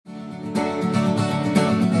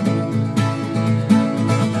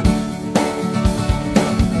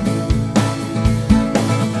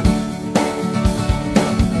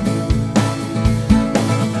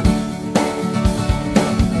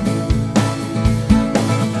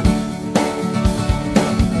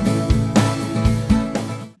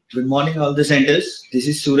Good morning, all the centers. This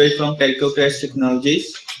is Sooraj from Telco Crash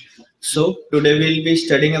Technologies. So today we'll be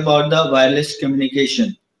studying about the wireless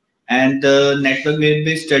communication, and the network we'll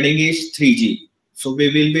be studying is 3G. So we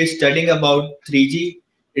will be studying about 3G,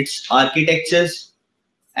 its architectures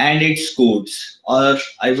and its codes, or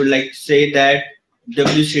I would like to say that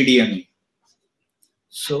WCDMA.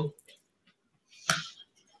 So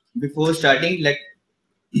before starting, let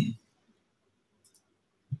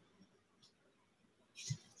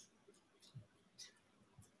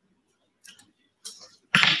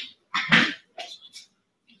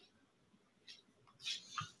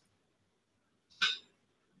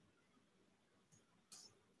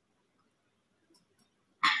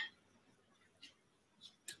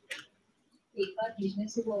एक बार भेजने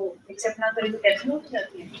से वो accept ना करे तो कैसे हो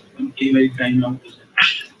जाती है? ये मेरी टाइम आउट है।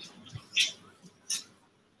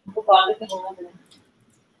 वो कॉल पे होना पड़ेगा।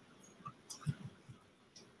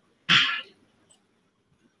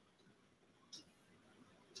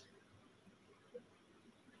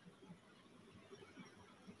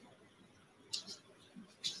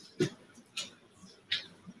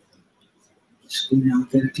 इसको यहाँ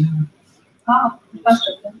पे रख लें। हाँ, पास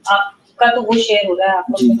रखते हैं। आपका तो वो शेयर हो रहा है, आप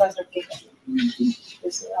अपने पास रख के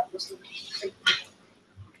जैसे आप उसको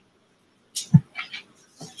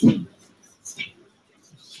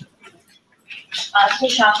आज के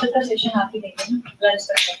शाम तक का सेशन आप ही देंगे ना, लंच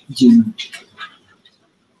तक का? जी मैम।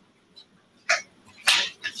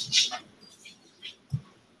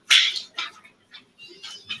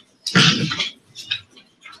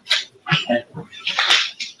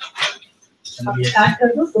 आप स्टार्ट कर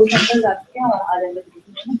दो, 2 सेंटेंस आपके आ जाएंगे।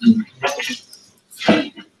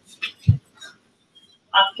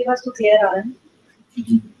 आपके पास तो क्लियर आ रहा है।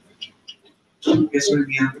 कैसे में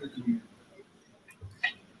यहाँ पे रखिए।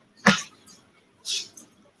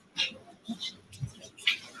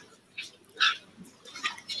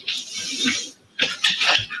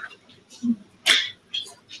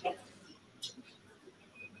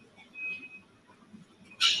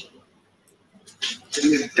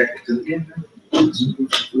 चलिए टैग कर दिया ना, इसको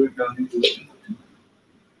पूरे डालने को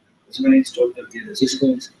इसमें मैंने इंस्टॉल कर दिया। इसको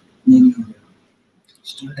नहीं हो गया।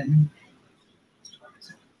 स्टार्ट है ना?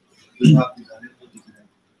 तो आप दिखा रहे तो दिख रहा है।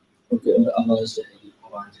 ओके, और आवाज जाएगी।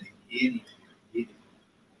 आवाज है ये नहीं, ये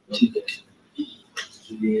ठीक है।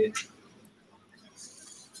 ये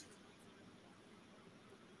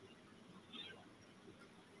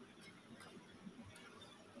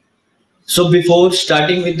So before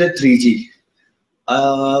starting with the 3G,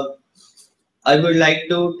 I would like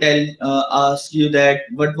to ask you that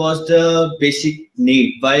what was the basic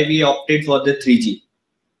need? Why we opted for the 3G?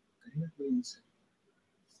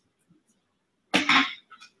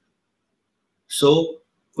 So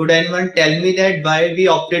could anyone tell me that why we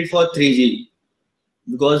opted for 3G?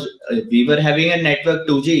 Because we were having a network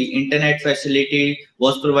 2G, internet facility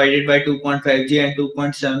was provided by 2.5G and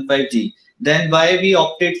 2.75G. Then why we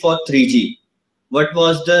opted for 3G? What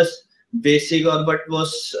was the basic, or what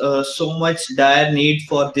was so much dire need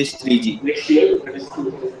for this 3G? Next year, that is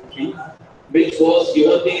 2003, which was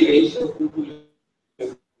given the range of 2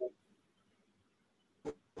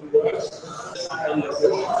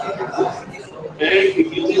 and it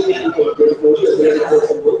uses the incorporated very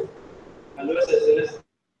possible otherwise as well as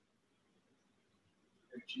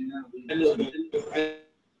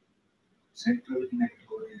central connect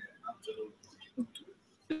हो गया है। आप चलो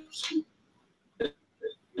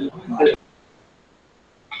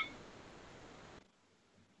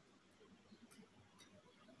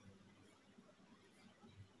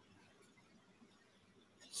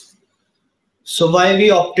So why we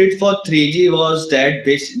opted for 3G was that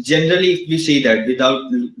generally, if we see that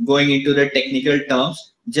without going into the technical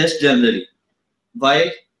terms, just generally,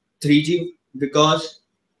 why 3G? Because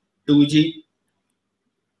 2G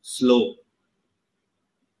slow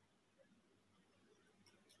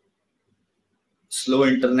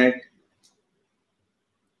internet,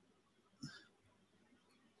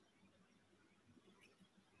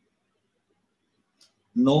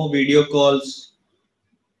 no video calls,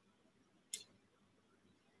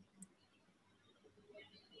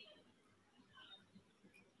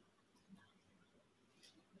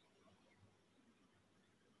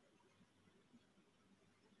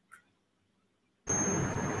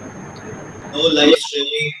 no live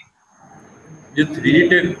streaming. जो 3G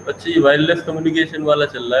take अच्छी wireless communication वाला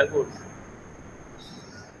चल रहा है course.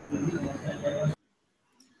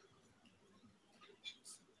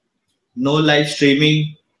 No live streaming,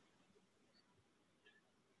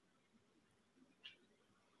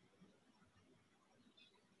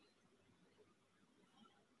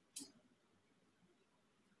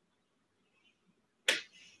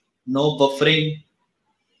 no buffering,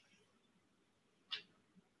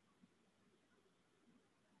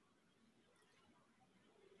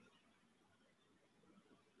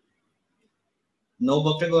 no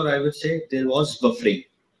buffering, or I would say there was buffering.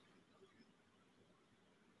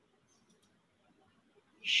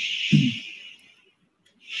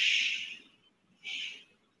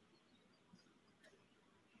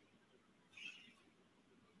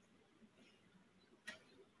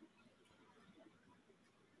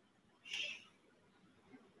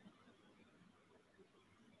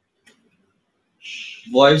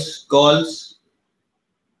 Voice calls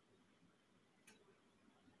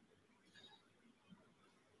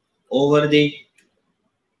over the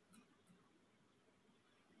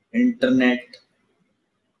internet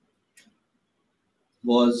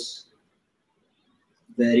was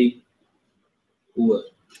very poor.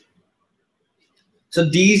 So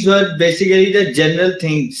these were basically the general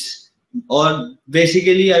things, or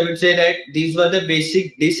basically I would say that these were the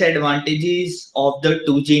basic disadvantages of the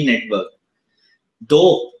 2G network.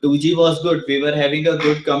 Though 2G was good, we were having a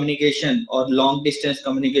good communication or long distance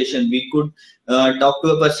communication. We could talk to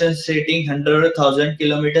a person sitting 100 or 1,000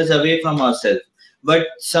 kilometers away from ourselves. But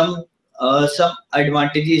some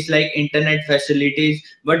advantages like internet facilities,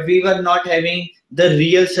 but we were not having the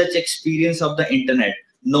real such experience of the internet.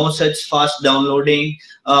 No such fast downloading,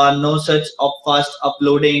 no such fast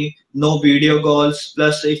uploading, no video calls.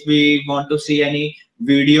 Plus, if we want to see any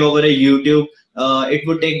video over a YouTube, it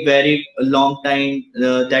would take very long time.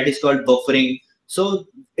 That is called buffering. So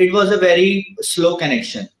it was a very slow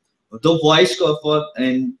connection. The voice call for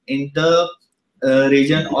in the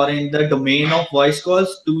region or in the domain of voice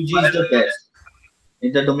calls, 2G is the best.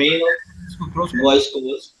 In the domain of voice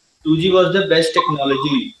calls, 2G was the best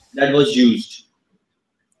technology that was used,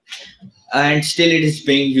 and still it is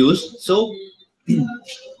being used. So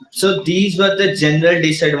so these were the general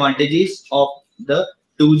disadvantages of the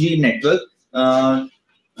 2G network.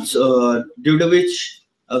 So due to which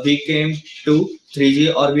we came to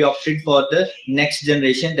 3G, or we opted for the next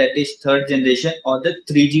generation, that is third generation, or the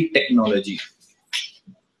 3G technology.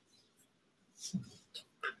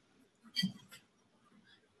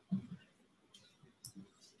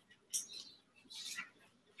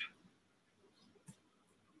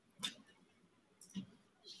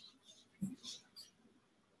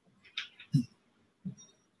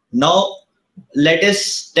 Now let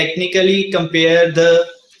us technically compare the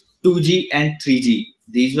 2G and 3G.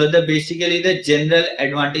 These were the basically the general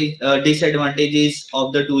disadvantages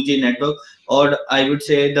of the 2G network, or I would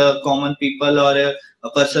say the common people, or a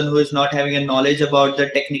person who is not having a knowledge about the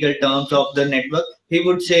technical terms of the network. He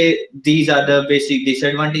would say these are the basic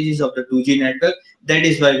disadvantages of the 2G network. That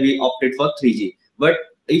is why we opted for 3G. But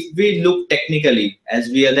if we look technically, as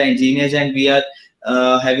we are the engineers and we are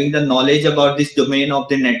having the knowledge about this domain of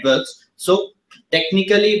the networks, so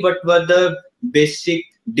technically what were the basic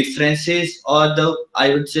differences, or the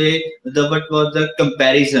I would say the what was the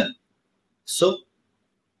comparison. So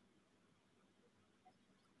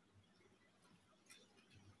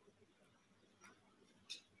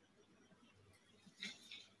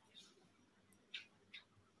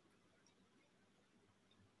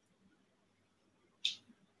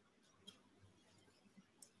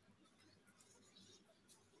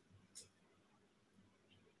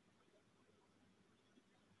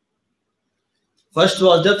first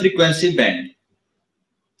was the frequency band.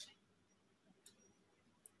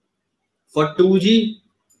 For 2G,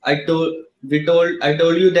 I told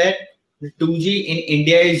you that the 2G in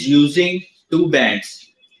India is using two bands.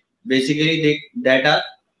 Basically, that are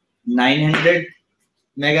 900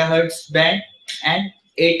 megahertz band and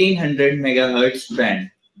 1800 megahertz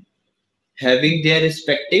band, having their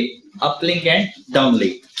respective uplink and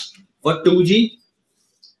downlink. For 2G,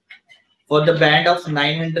 for the band of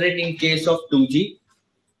 900, in case of 2G,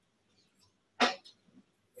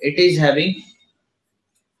 it is having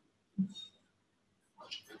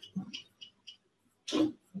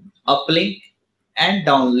uplink and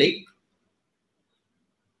downlink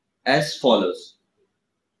as follows.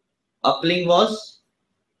 Uplink was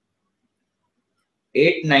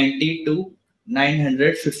 890 to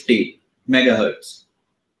 950 megahertz,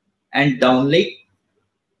 and downlink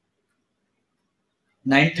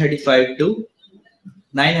 935 to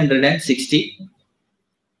 960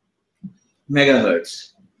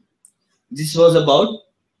 megahertz. This was about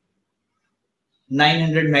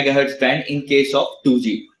 900 megahertz band in case of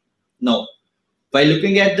 2G. Now, by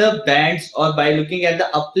looking at the bands, or by looking at the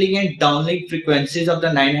uplink and downlink frequencies of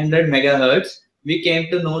the 900 megahertz, we came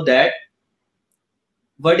to know that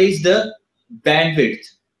what is the bandwidth?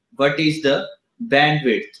 What is the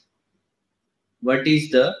bandwidth? What is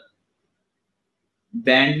the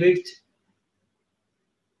bandwidth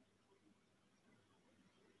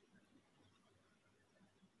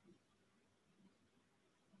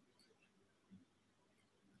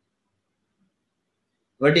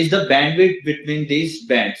what is the bandwidth between these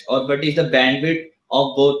bands, or what is the bandwidth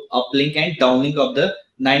of both uplink and downlink of the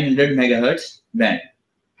 900 megahertz band.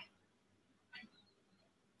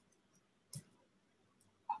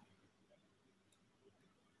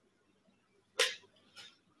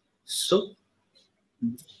 So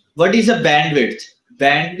what is a bandwidth?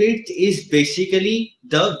 Bandwidth is basically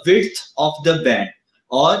the width of the band,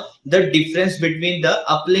 or the difference between the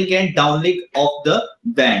uplink and downlink of the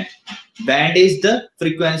band. Band is the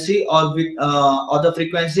frequency or the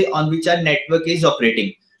frequency on which our network is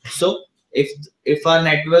operating. So if our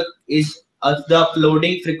network is the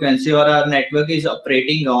uploading frequency, or our network is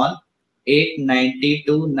operating on 890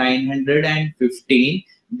 to 915,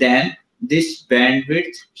 then this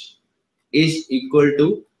bandwidth is equal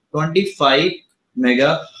to 25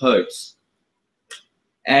 megahertz.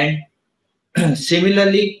 And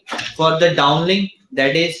similarly for the downlink,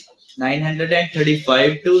 that is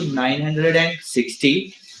 935 to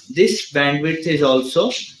 960, this bandwidth is also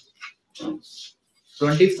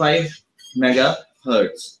 25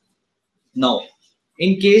 megahertz. Now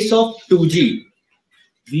in case of 2G,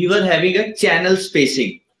 we were having a channel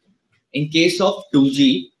spacing. In case of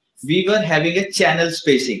 2G, we were having a channel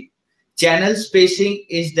spacing. Channel spacing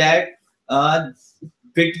is that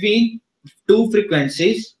between two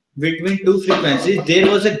frequencies, there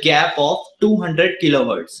was a gap of 200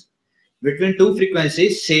 kilohertz. Between two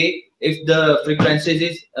frequencies, say if the frequencies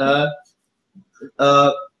is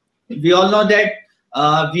we all know that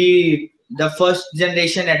the first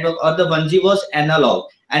generation network, or the 1G, was analog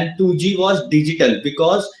and 2G was digital,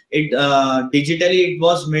 because it digitally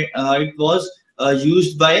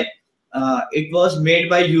it was made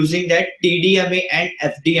by using that TDMA and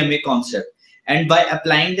FDMA concept. And by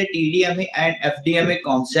applying the TDMA and FDMA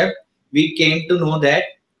concept, we came to know that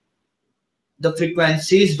the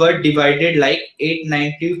frequencies were divided like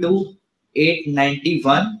 890 to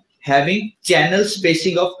 891, having channel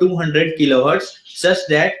spacing of 200 kilohertz, such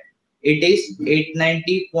that it is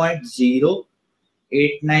 890.0,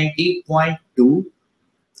 890.2,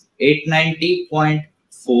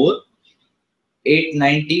 890.4,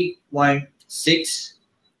 890.6,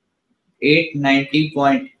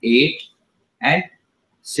 890.8, and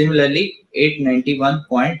similarly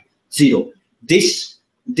 891.0. This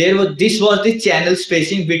was the channel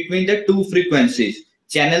spacing between the two frequencies.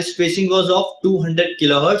 Channel spacing was of 200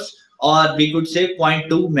 kilohertz, or we could say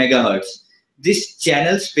 0.2 megahertz. This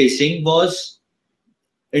channel spacing was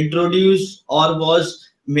introduced, or was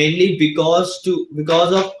mainly because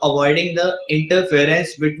of avoiding the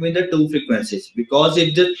interference between the two frequencies. Because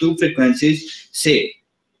if the two frequencies say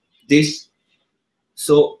this,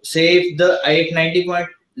 so say if the 890.0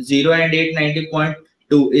 and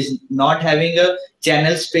 890.2 is not having a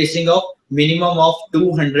channel spacing of minimum of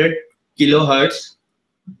 200 kilohertz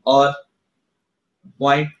or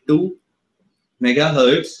 0.2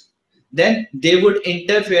 megahertz, then they would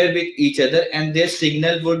interfere with each other, and their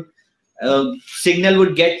signal would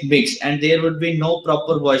get mixed, and there would be no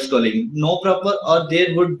proper voice calling,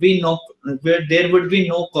 there would be no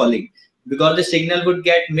calling, because the signal would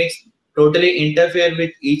get mixed, totally interfere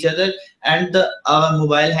with each other, and the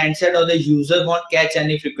mobile handset or the user won't catch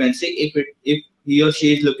any frequency if he or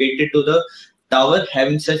she is located to the tower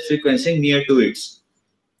having such frequency near to it.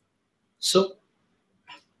 So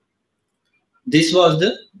this was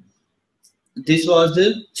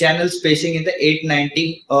the channel spacing in the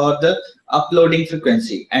 890, or the uploading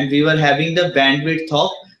frequency, and we were having the bandwidth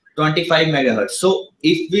of 25 megahertz. So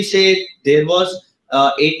if we say there was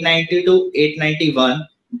 890 to 891,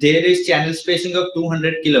 there is channel spacing of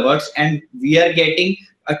 200 kilohertz, and we are getting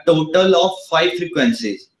a total of 5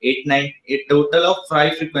 frequencies. A total of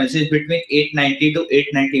 5 frequencies between 890 to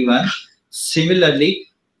 891. Similarly,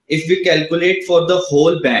 if we calculate for the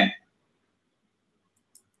whole band,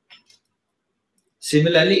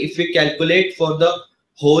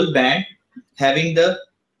 having the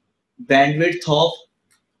bandwidth of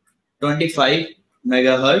 25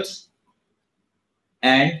 megahertz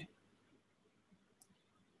and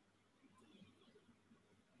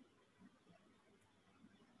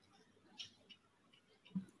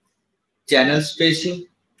channel spacing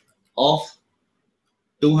of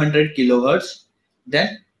 200 kilohertz,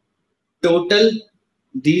 then total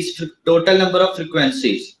number of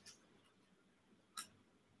frequencies,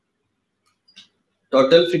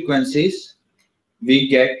 we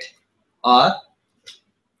get are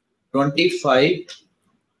 25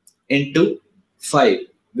 into 5,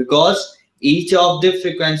 because each of the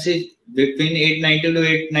frequencies between 890 to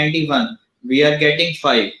 891 we are getting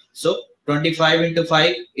 5. So 25 into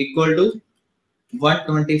 5 equal to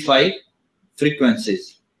 125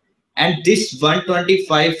 frequencies. And this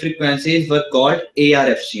 125 frequencies were called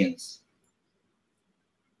ARFCNs.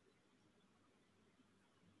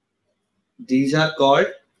 These are called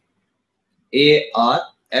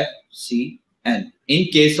ARFCN in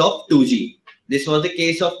case of 2G. This was the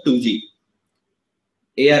case of 2G.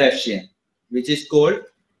 ARFCN, which is called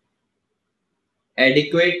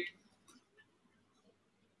adequate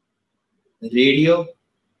radio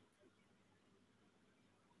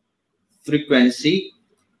frequency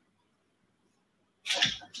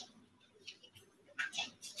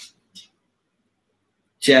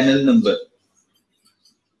channel number.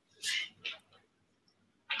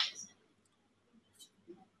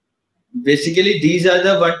 Basically, these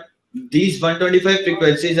 125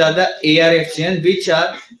 frequencies are the ARFCN, which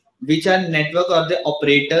are network of the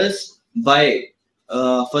operators by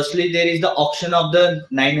firstly there is the auction of the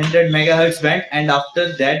 900 megahertz band, and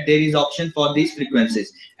after that there is auction for these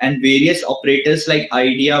frequencies, and various operators like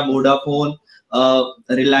Idea, Vodafone,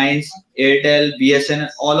 Reliance, Airtel,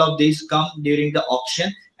 BSNL, all of these come during the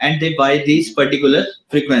auction and they buy these particular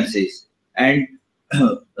frequencies. And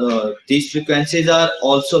these frequencies are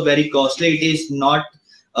also very costly. It is not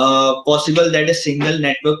possible that a single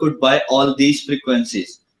network could buy all these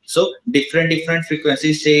frequencies. So different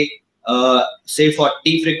frequencies, say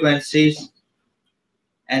 40 frequencies,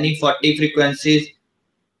 any 40 frequencies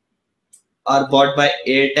are bought by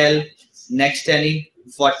Airtel. Next, any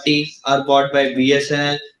 40 are bought by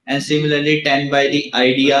BSNL, and similarly 10 by the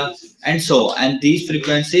Idea, and so. And these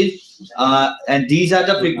frequencies, and these are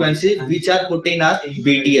the frequencies which are put in our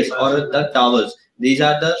BTS or the towers. These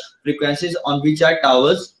are the frequencies on which our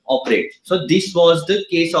towers operate. So this was the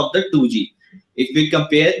case of the 2G. If we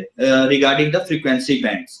compare regarding the frequency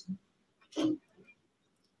bands.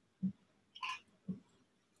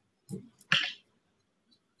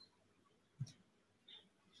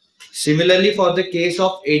 Similarly, for the case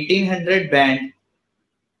of 1800 band,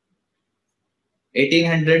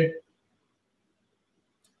 1800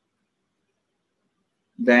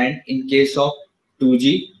 band in case of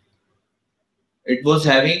 2G, it was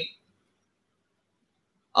having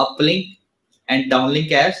uplink and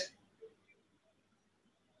downlink as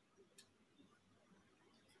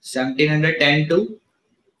 1710 to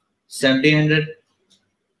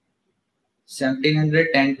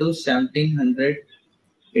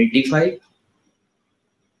 1785,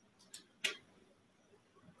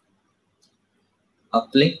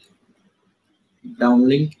 uplink,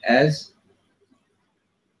 downlink as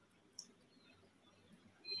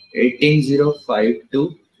 1805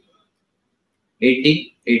 to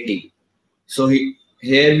 1880. So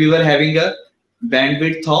here we were having a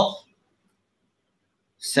bandwidth of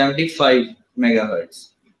 75 megahertz.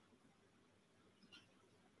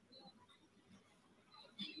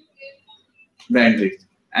 Bandwidth.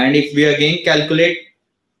 And if we again calculate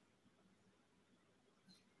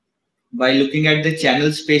by looking at the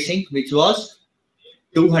channel spacing, which was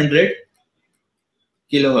 200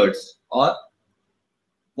 kilohertz or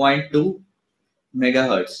 0.2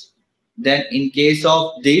 megahertz, then in case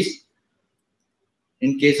of this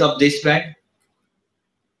band,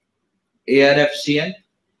 ARFCN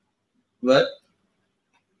were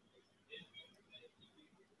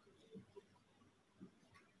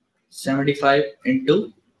 75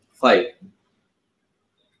 into 5,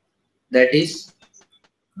 that is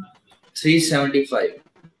 375.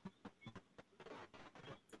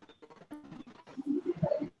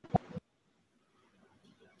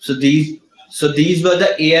 So these were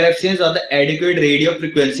the ARFCNs, or the adequate radio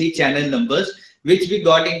frequency channel numbers, which we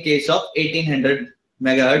got in case of 1800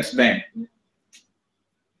 megahertz band.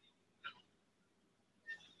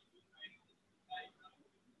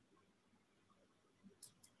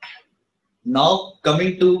 Now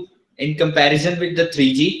coming to, in comparison with the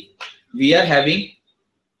 3G, we are having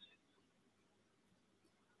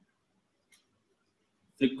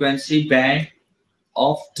frequency band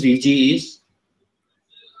of 3G is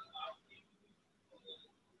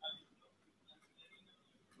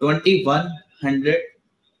 2100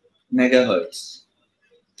 megahertz,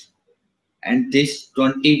 and this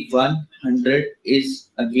 2100 is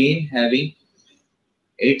again having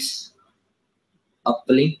its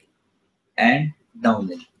uplink and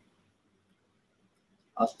downlink.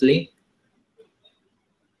 Uplink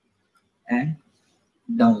and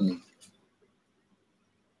downlink.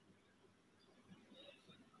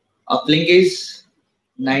 Uplink is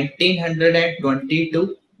 1920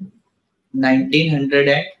 to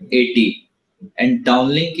 1980, and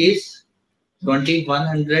downlink is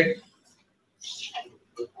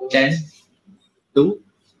 2110 to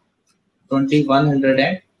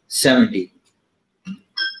 2170.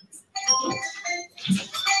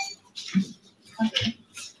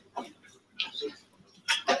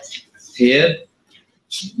 here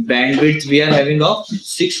bandwidth we are having of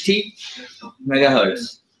 60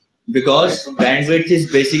 megahertz, because bandwidth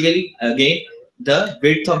is basically again the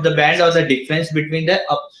width of the band, or the difference between the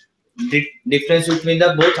difference between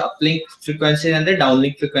the both uplink frequencies and the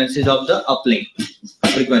downlink frequencies of the uplink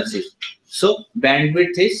frequencies. So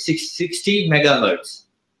bandwidth is 60 megahertz,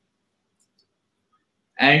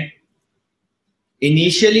 and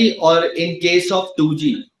initially, or in case of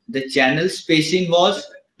 2G, the channel spacing was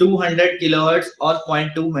 200 kilohertz or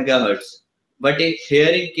 0.2 megahertz. But here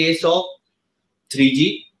in case of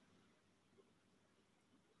 3G,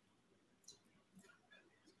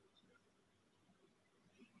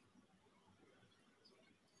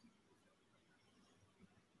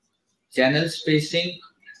 channel spacing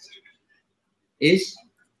is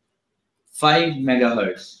 5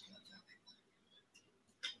 megahertz.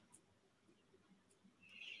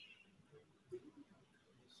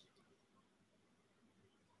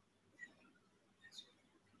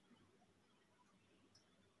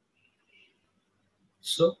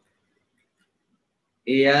 So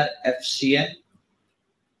AR FCN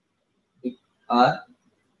are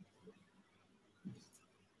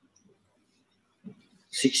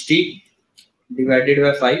 60 divided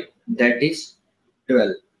by 5, that is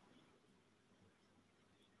 12.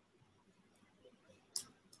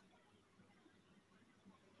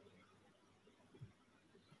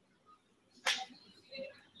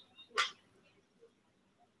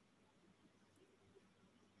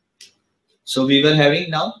 So we were having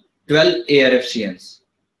now 12 ARFCNs.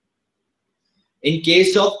 In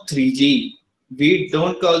case of 3G, we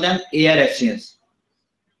don't call them ARFCNs.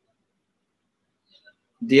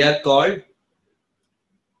 They are called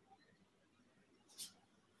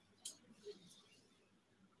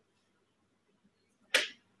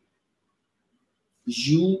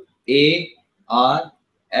UARFCN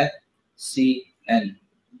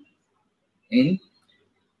in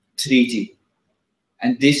 3G.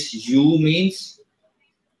 And this U means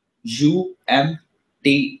UMTS.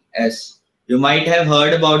 You might have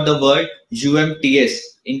heard about the word UMTS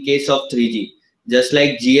in case of 3G. Just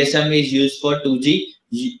like GSM is used for 2G,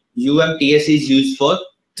 UMTS is used for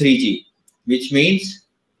 3G, which means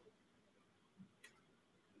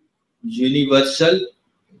Universal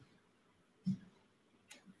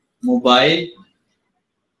Mobile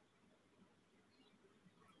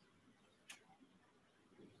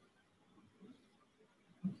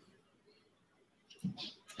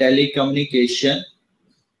Telecommunication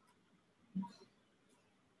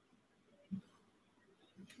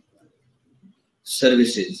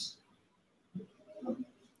Services.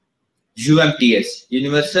 UMTS,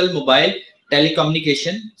 Universal Mobile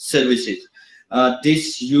Telecommunication Services.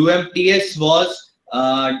 This UMTS was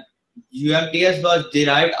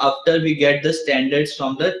derived after we get the standards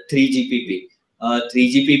from the 3GPP.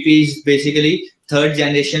 3GPP is basically third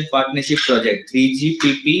generation partnership project.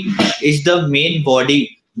 3GPP is the main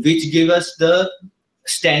body which give us the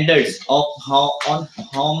standards of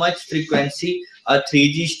how much frequency a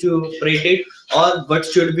 3G is to operate it, or what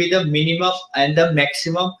should be the minimum and the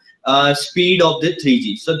maximum speed of the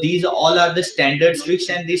 3G. So these all are the standards fixed,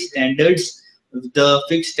 and these standards, the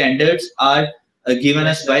fixed standards are given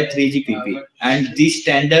us by 3GPP. And these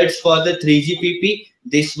standards for the 3GPP,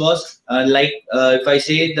 this was if I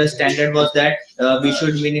say the standard was that we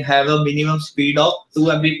should have a minimum speed of 2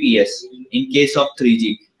 Mbps in case of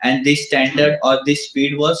 3G, and this standard or this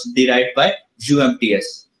speed was derived by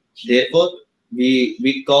UMTS. Therefore,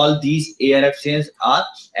 we call these ARFCNs are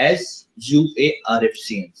as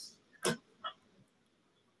UARFCNs.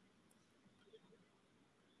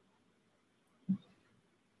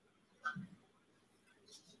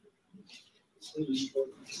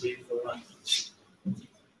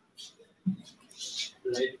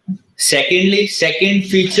 Secondly, second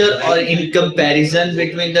feature or in comparison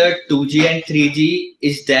between the 2G and 3G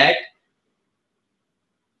is that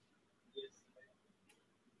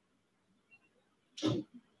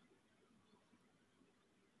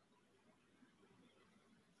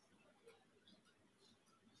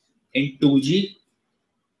in 2G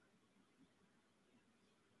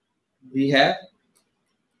we have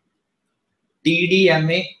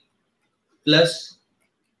TDMA plus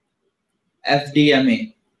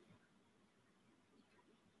FDMA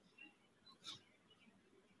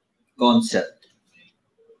concept.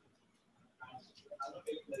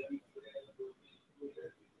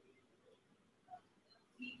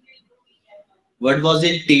 What was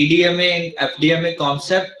in TDMA and FDMA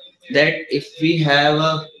concept? That if we have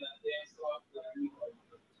a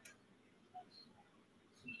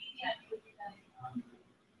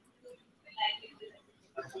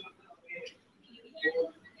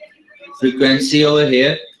frequency over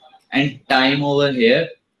here and time over here,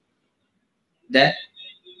 then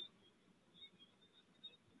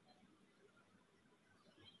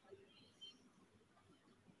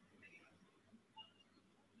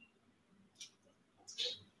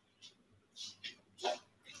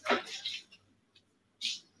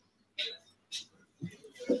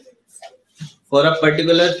for a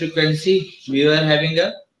particular frequency, we were having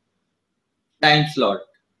a time slot.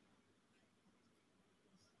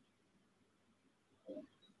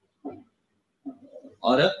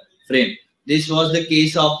 Or a frame. This was the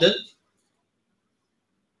case of the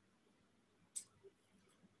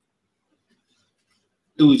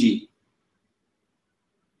 2G.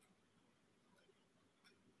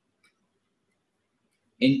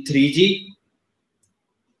 In 3G,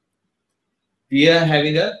 we are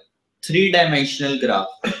having a three-dimensional graph.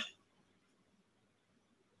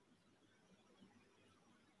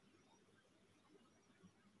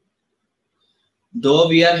 Though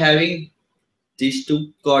we are having these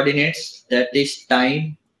two coordinates, that is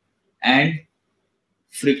time and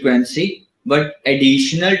frequency, but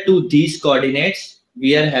additional to these coordinates,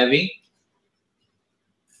 we are having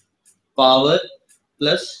power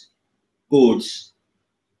plus codes.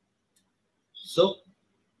 So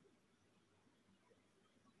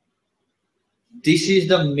this is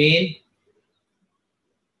the main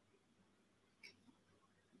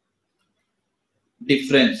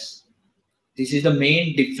difference. This is the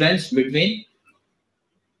main difference between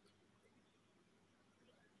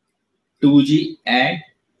 2G and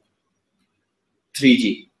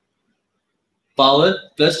 3G. Power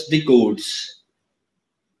plus the codes.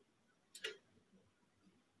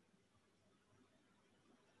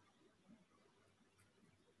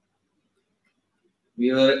 We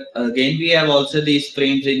have also these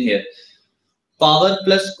frames in here. Power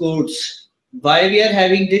plus codes. Why we are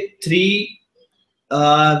having these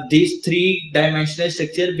three-dimensional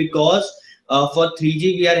structure? Because for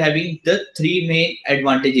 3G we are having the three main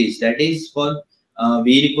advantages. That is, for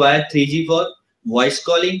we require 3G for voice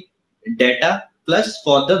calling, data, plus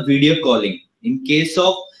for the video calling. In case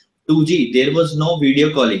of 2G, there was no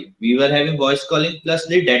video calling. We were having voice calling plus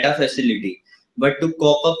the data facility. But to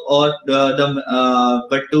cope up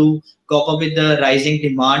with the rising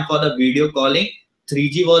demand for the video calling,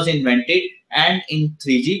 3G was invented, and in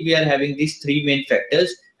 3G we are having these three main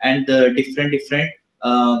factors, and the different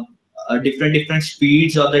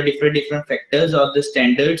speeds or the different factors or the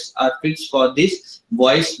standards are fixed for this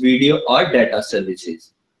voice, video or data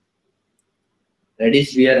services. That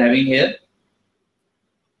is, we are having here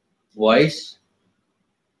voice,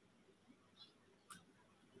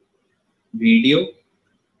 video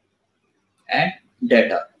and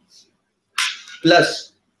data.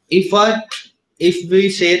 Plus, if we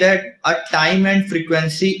say that our time and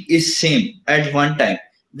frequency is same at one time,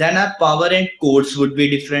 then our power and codes would be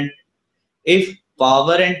different. If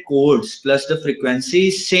power and codes plus the frequency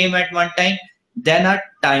is same at one time, then our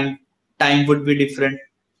time would be different.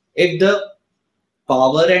 If the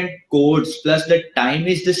power and codes plus the time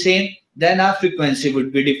is the same, then our frequency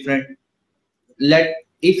would be different.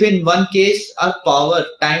 If in one case our power,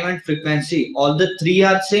 time and frequency, all the three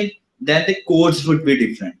are same, then the codes would be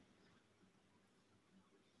different.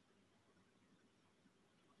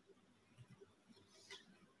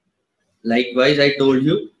 Likewise, I told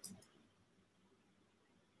you,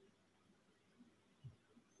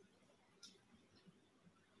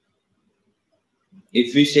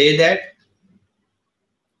 if we say that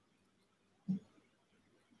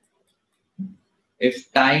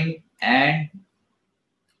if time and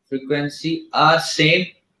frequency are same,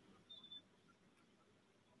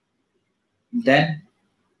 then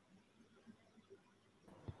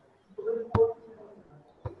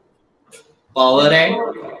power and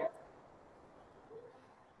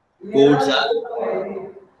codes are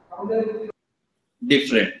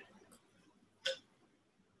different.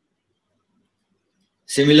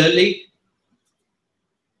 Similarly,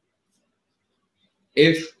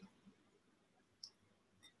 if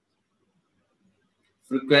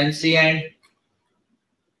frequency and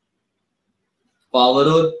power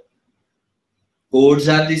or codes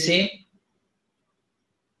are the same,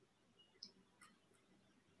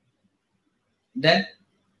 then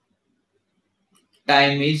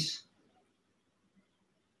time is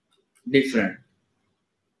different,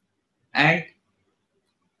 and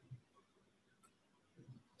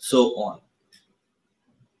so on.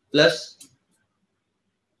 Plus,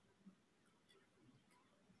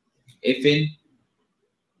 if in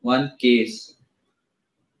one case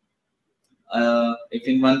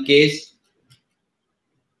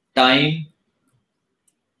time,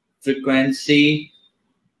 frequency,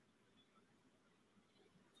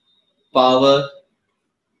 power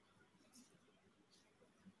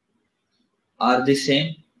are the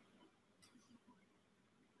same,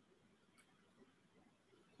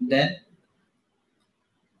 then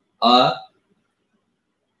our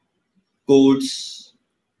codes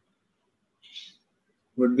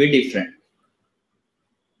would be different.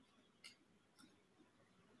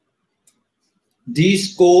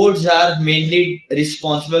 These codes are mainly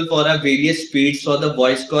responsible for our various speeds for the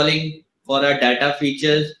voice calling, for our data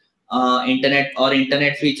features,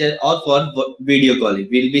 internet feature, or for video calling.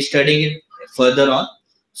 We'll be studying it further on.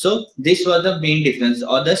 So this was the main difference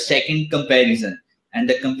or the second comparison, and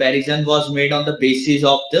the comparison was made on the basis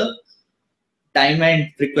of the time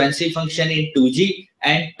and frequency function in 2G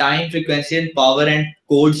and time, frequency, and power and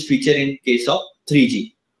codes feature in case of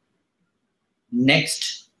 3G.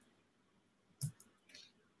 Next,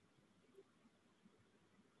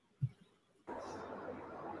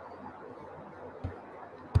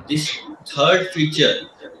 this third feature.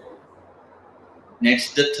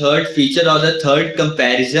 Next, the third feature or the third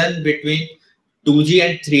comparison between 2G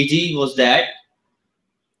and 3G was that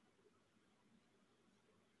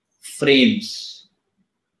frames.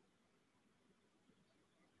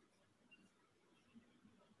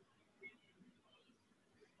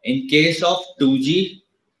 In case of 2G,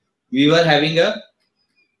 we were having a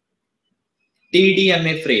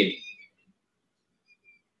TDMA frame.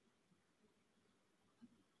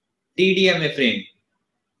 TDMA frame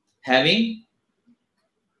having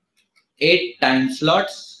 8 time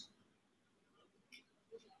slots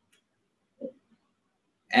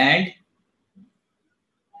and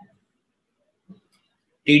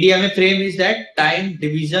TDMA frame is that time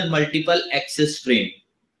division multiple access frame,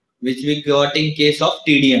 which we got in case of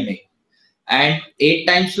TDMA, and 8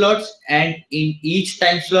 time slots, and in each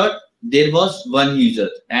time slot there was one user,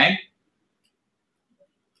 and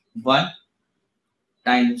one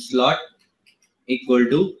time slot equal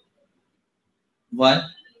to one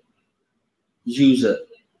user.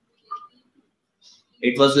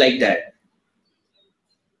 It was like that.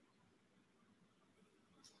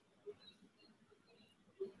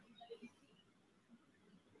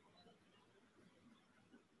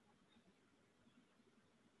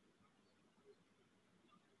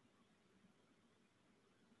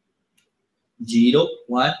 Zero,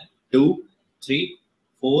 1, 2, 3,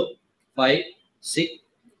 4, 5, 6,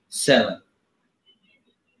 7.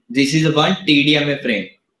 This is one TDMA frame,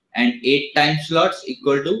 and 8 time slots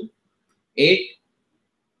equal to 8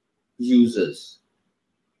 users.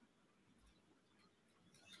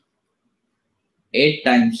 8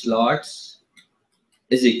 time slots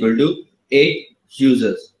is equal to 8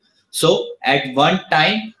 users. So at one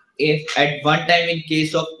time, in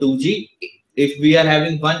case of 2G, if we are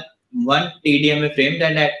having one TDMA frame,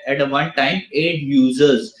 then at a one time 8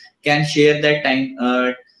 users can share that time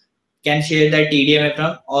TDMA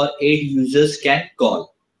frame, or 8 users can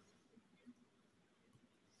call.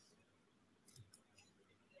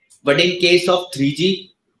 But in case of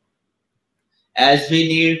 3G, as we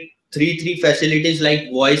need three facilities like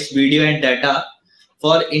voice, video, and data.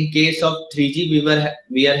 For in case of 3G,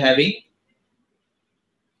 we are having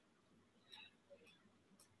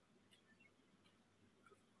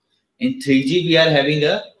in 3G we are having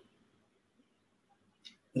a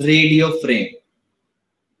radio frame.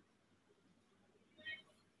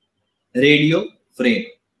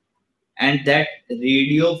 And that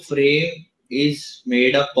radio frame is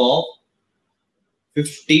made up of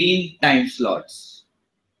 15 time slots.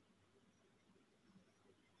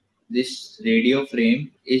 This radio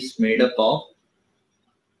frame is made up of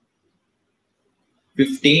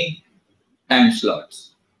 15 time slots.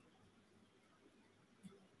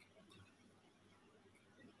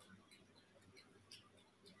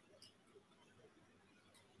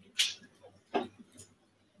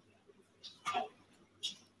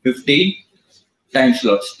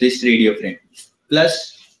 This radio frame.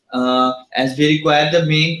 Plus, as we require the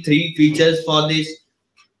main 3 features for this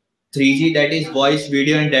 3G, that is voice,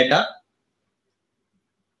 video, and data.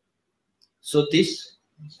 So this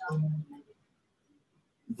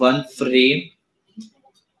one frame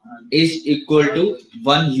is equal to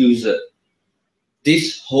one user.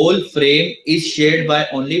 This whole frame is shared by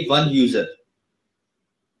only one user.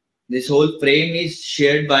 This whole frame is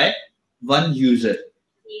shared by one user.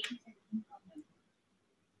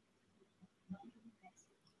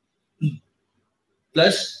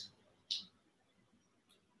 Plus,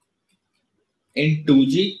 in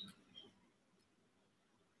 2G,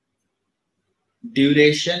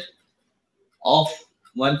 duration of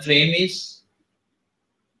one frame is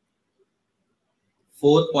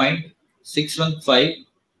 4.615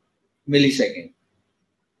 millisecond.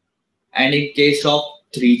 And in case of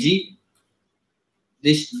 3G,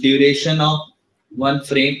 this duration of one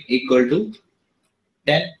frame equal to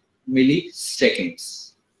 10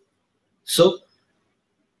 milliseconds. So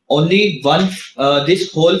only one,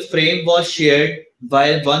 this whole frame was shared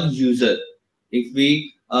by one user. If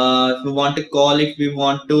we want to call, if we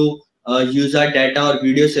want to use our data or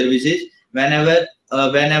video services, whenever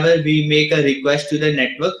we make a request to the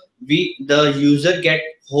network, the user get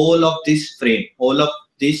whole of this frame, whole of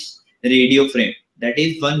this radio frame. That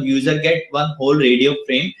is, one user get one whole radio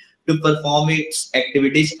frame to perform its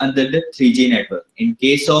activities under the 3G network. In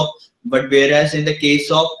case of, but whereas in the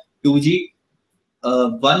case of 2G,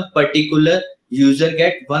 one particular user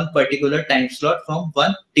get one particular time slot from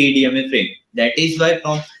one TDMA frame. That is why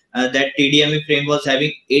from that TDMA frame was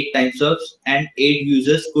having 8 time slots, and 8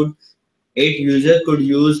 users could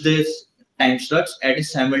use this time slots at a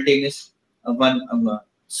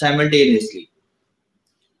simultaneously.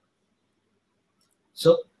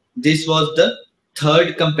 So this was the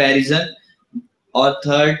third comparison or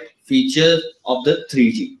third feature of the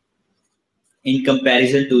 3G in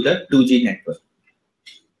comparison to the 2G network.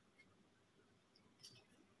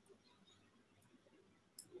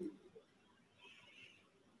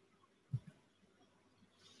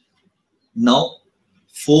 Now,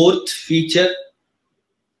 fourth feature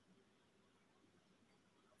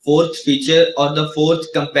or the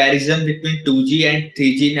fourth comparison between 2G and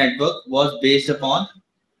 3G network was based upon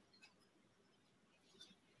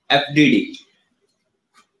FDD.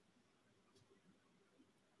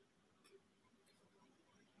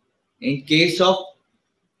 In case of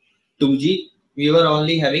 2G, we were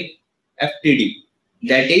only having FDD,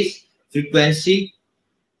 that is frequency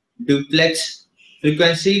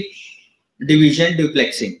division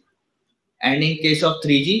duplexing, and in case of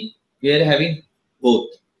 3G, we are having both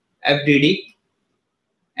FDD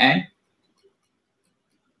and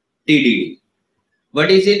TDD.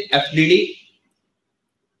 What is it? FDD.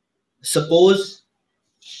 Suppose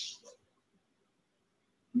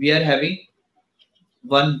we are having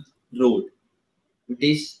one road, it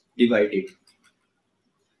is divided.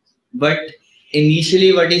 But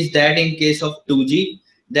initially, what is that in case of 2G?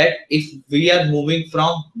 That if we are moving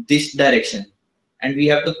from this direction and we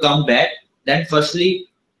have to come back, then firstly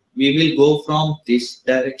we will go from this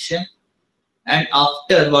direction, and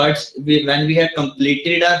afterwards when we have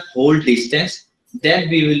completed our whole distance, then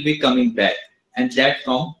we will be coming back, and that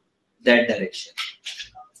from that direction.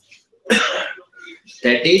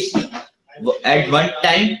 That is, at one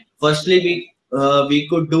time, firstly we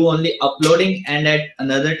could do only uploading, and at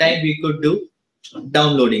another time we could do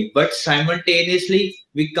downloading, but simultaneously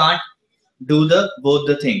we can't do both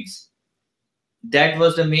the things. That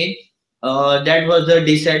was the main that was the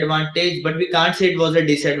disadvantage, but we can't say it was a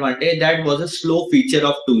disadvantage. That was a slow feature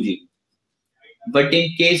of 2G. But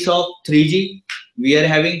in case of 3G, we are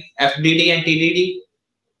having FDD and TDD,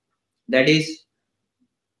 that is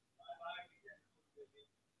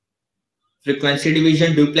frequency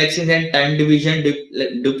division duplexing and time division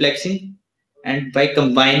duplexing. And by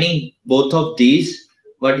combining both of these,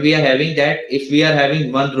 what we are having, that if we are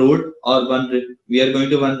having one road or we are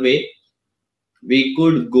going to one way, we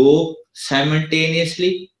could go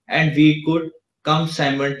simultaneously and we could come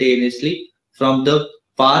simultaneously from the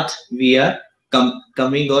path we are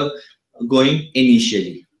coming or going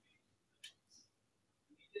initially.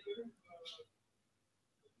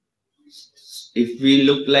 If we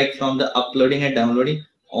look like from the uploading and downloading,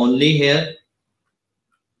 only here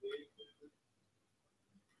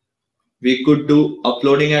we could do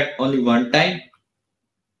uploading at only one time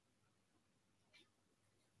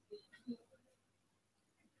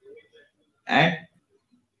and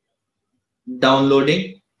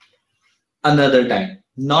downloading another time,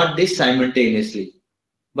 not this simultaneously.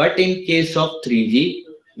 But in case of 3G,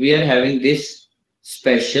 we are having this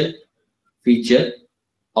special feature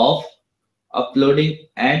of uploading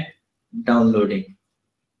and downloading.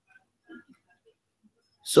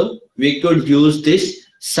 So we could use this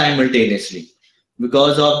simultaneously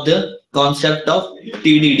because of the concept of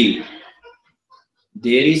TDD.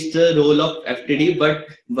 There is the role of FTD, but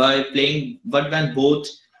when both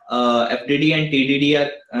FTD and TDD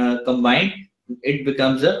are combined, it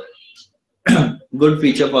becomes a good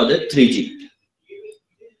feature for the 3G.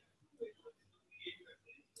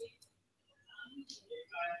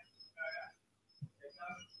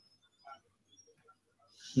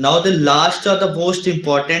 Now the last or the most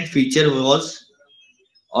important feature was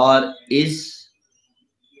or is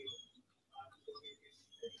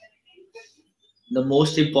the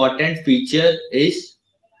most important feature is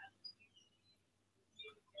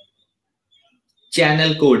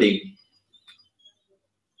channel coding.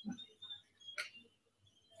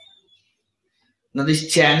 Now this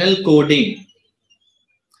channel coding,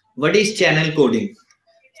 what is channel coding?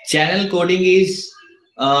 Channel coding is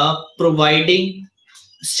providing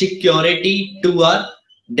security to our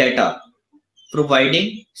data.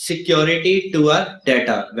 Providing security to our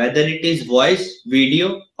data, whether it is voice,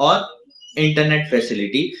 video, or internet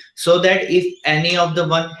facility, so that if any of the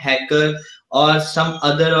one hacker or some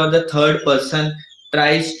other or the third person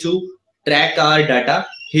tries to track our data,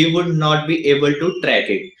 he would not be able to track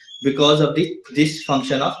it because of this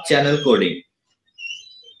function of channel coding.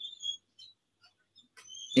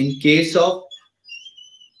 In case of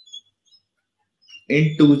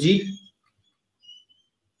in 2G,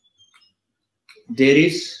 there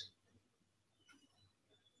is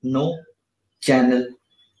no channel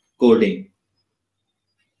coding.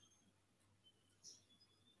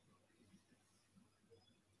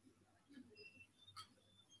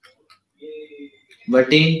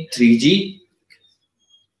 But in 3G,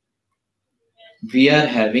 we are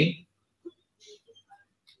having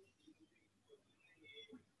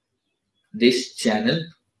this channel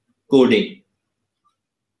coding.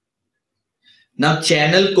 Now,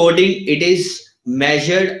 channel coding, it is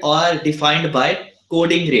measured or defined by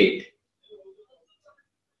coding rate.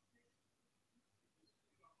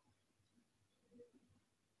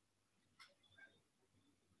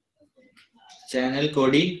 Channel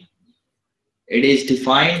coding, it is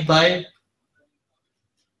defined by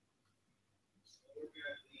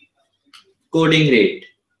coding rate,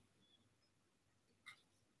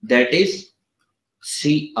 that is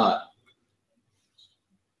CR.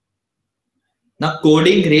 Now,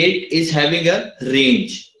 coding rate is having a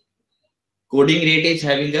range. Coding rate is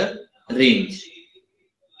having a range.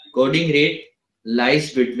 Coding rate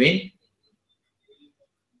lies between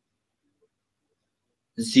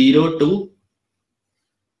 0 to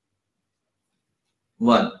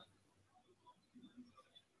 1.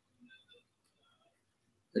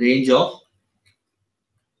 Range of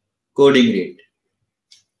coding rate.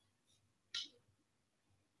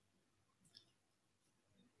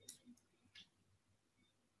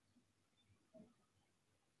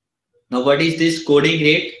 Now, what is this coding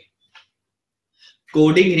rate?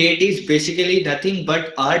 Coding rate is basically nothing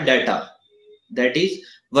but our data. That is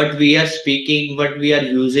what we are speaking, what we are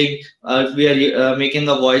using. If we are making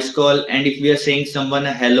a voice call, and if we are saying someone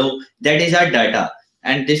a hello, that is our data.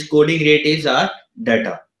 And this coding rate is our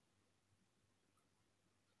data.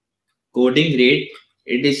 Coding rate,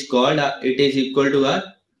 it is called, it is equal to our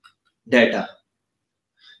data.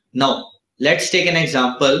 Now, let's take an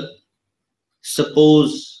example.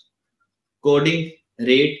 Suppose coding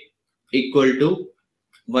rate equal to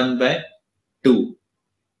 1 by 2.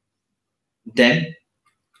 Then,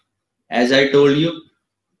 as I told you,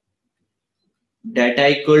 data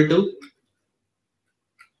equal to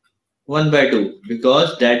 1 by 2,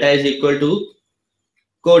 because data is equal to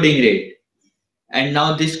coding rate. And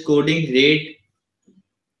now this coding rate,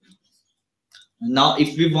 now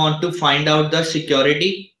if we want to find out the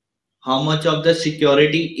security, how much of the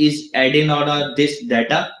security is added on this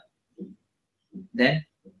data, then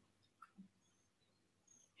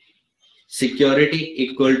security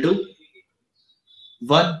equal to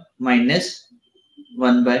 1 minus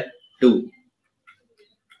 1 by 2,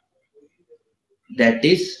 that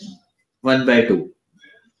is 1 by 2.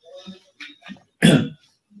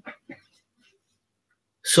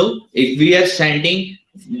 So if we are sending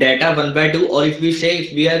data 1 by 2, or if we say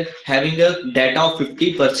if we are having a data of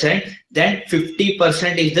 50%, then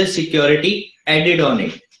 50% is the security added on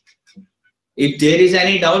it. If there is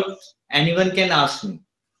any doubt, anyone can ask me.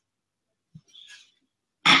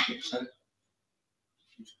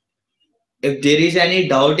 If there is any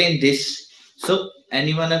doubt in this, so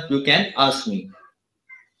anyone of you can ask me.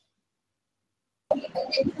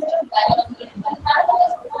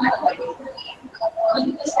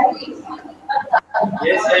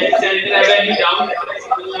 Yes, I have any doubt.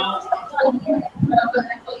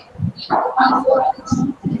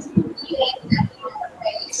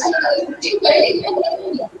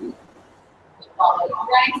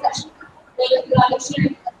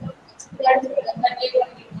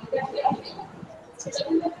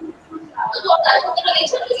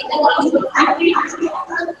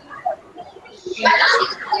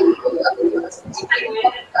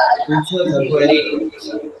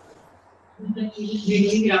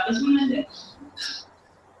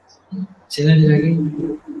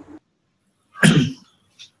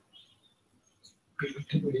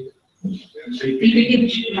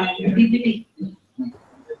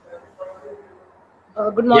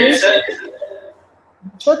 Good morning. Yes, sir.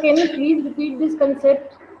 Sir, can you please repeat this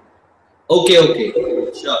concept? Okay,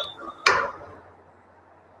 sure.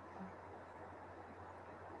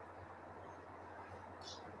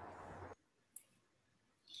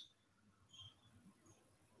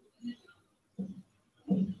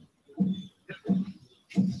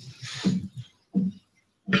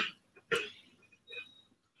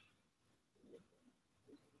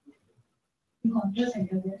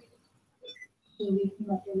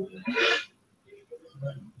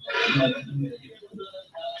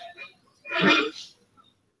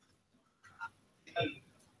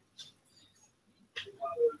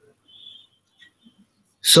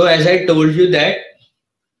 So as I told you that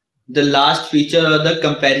the last feature or the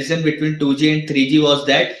comparison between 2G and 3G was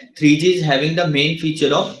that 3G is having the main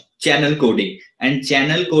feature of channel coding, and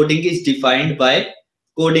channel coding is defined by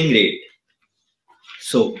coding rate.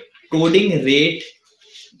 So coding rate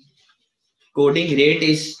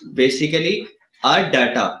is basically our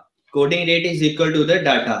data. Coding rate is equal to the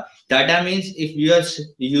data. Data means if you are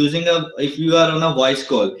if you are on a voice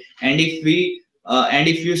call, and if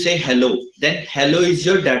you say hello, then hello is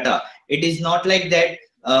your data. It is not like that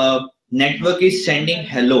network is sending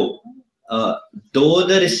hello, uh, though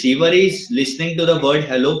the receiver is listening to the word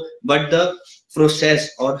hello, but the process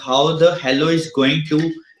or how the hello is going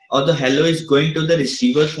to the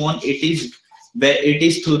receiver phone, it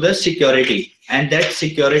is through the security, and that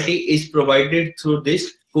security is provided through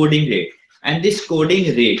this coding rate. And this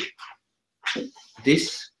coding rate,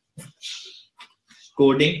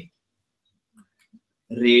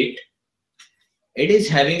 it is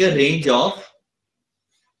having a range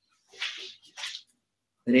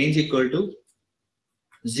equal to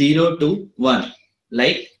 0 to 1.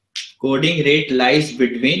 Like coding rate lies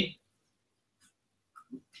between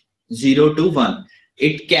 0 to 1.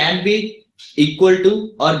 It can be equal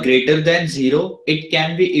to or greater than 0. It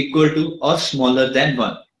can be equal to or smaller than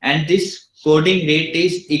 1. And this coding rate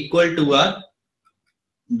is equal to our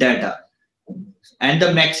data. And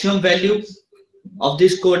the maximum value of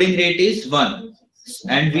this coding rate is 1.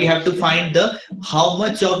 And we have to find the how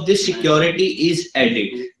much of this security is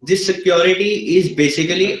added. This security is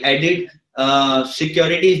basically added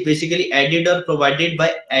or provided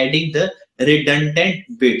by adding the redundant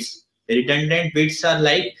bits. Redundant bits are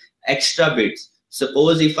like extra bits.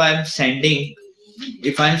 Suppose if I'm sending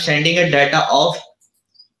a data of,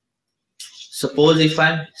 suppose if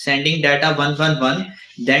I'm sending data 111,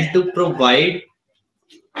 then to provide,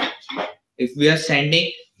 if we are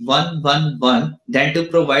sending 111, then to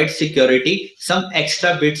provide security, some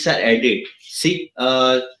extra bits are added. See,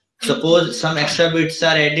 suppose some extra bits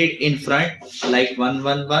are added in front, like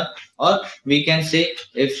 111, or we can say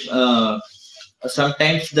if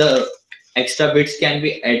sometimes the extra bits can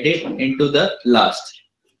be added into the last.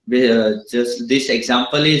 Just this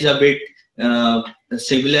example is a bit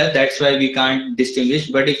similar, that's why we can't distinguish.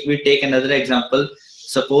 But if we take another example,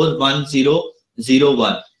 suppose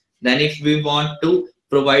 1001, then if we want to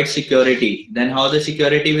provide security, then how the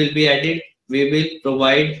security will be added? We will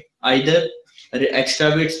provide either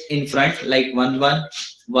extra bits in front like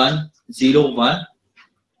 11101,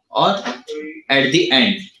 or at the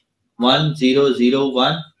end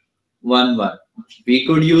 100111. We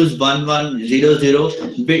could use 1100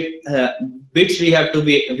 bits we have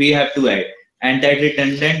to add. And that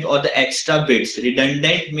redundant or the extra bits,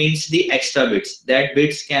 redundant means the extra bits, that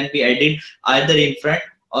bits can be added either in front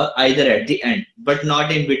or either at the end, but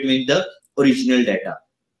not in between the original data,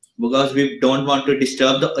 because we don't want to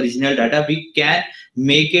disturb the original data. We can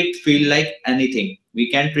make it feel like anything. We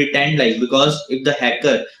can pretend like, because if the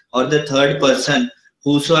hacker or the third person,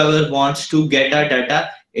 whosoever wants to get our data,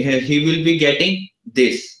 he will be getting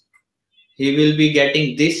this,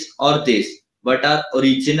 or this, but our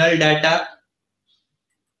original data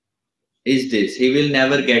is this. He will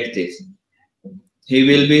never get this. He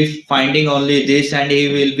will be finding only this, and he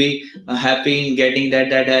will be happy in getting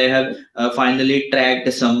that I have finally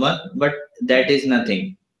tracked someone, but that is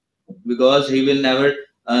nothing, because he will never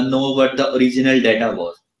know what the original data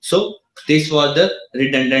was. So this was the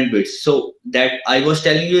redundant bits. So that I was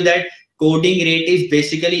telling you that coding rate is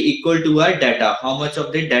basically equal to our data, how much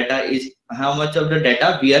of the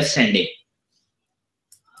data we are sending.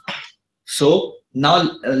 So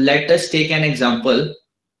now let us take an example.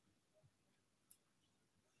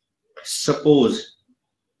 Suppose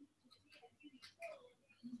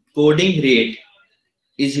coding rate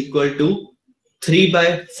is equal to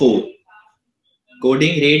 3/4.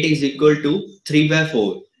 Coding rate is equal to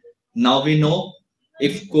 3/4. Now we know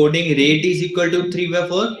if coding rate is equal to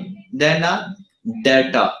 3/4, then our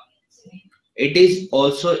data, it is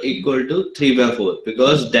also equal to 3/4,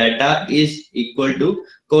 because data is equal to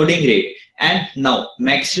coding rate. And now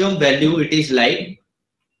maximum value, it is like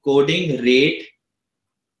coding rate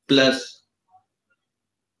plus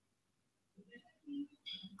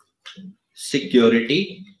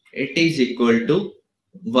security, it is equal to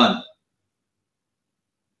 1.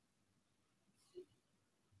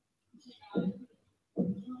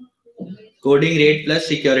 Coding rate plus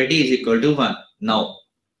security is equal to 1. Now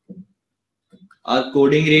our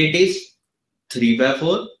coding rate is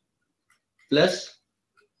 3/4 plus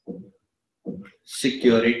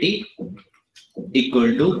security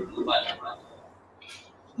equal to 1.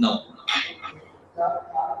 No.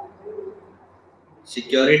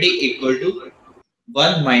 Security equal to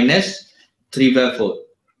 1 minus 3 by 4.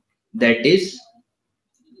 That is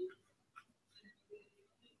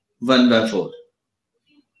 1 by 4.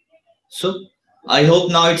 So I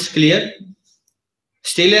hope now it's clear.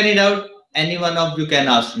 Still any doubt? Any one of you can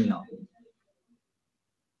ask me now.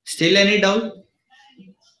 Still any doubt?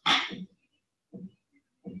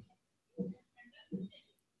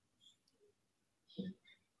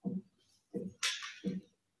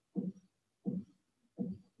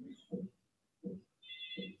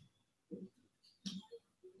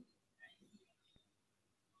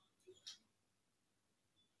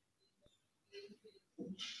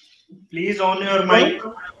 Please on your mic.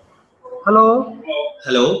 Hello.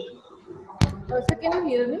 Hello? Sir, can you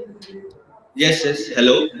hear me? Yes, yes.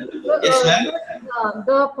 Hello? Yes, ma'am.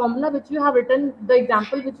 The formula which you have written, the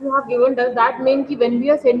example which you have given, does that mean that when we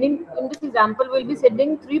are sending, in this example, we'll be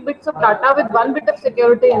sending 3 bits of data with 1 bit of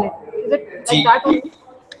security in it? Is it like that only?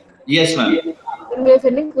 Yes, ma'am. When we are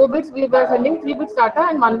sending 4 bits, we are sending 3 bits data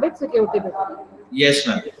and 1 bit security bit. Yes,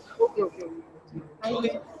 ma'am. Okay, okay. Thank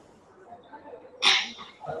you.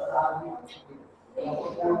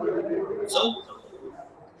 So,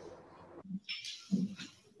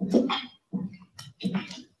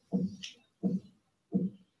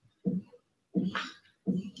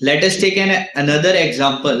 let us take another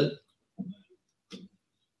example.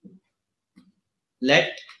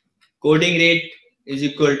 Let coding rate is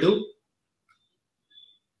equal to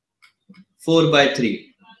 4 by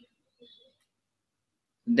 3.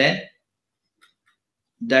 Then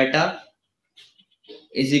data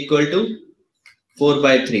is equal to 4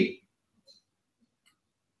 by 3.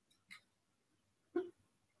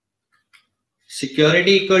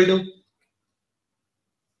 Security equal to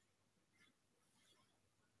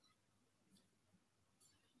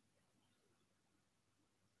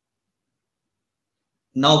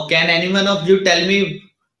now. Can any one of you tell me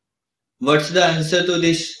what's the answer to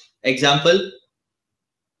this example?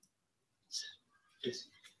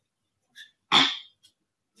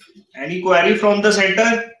 Any query from the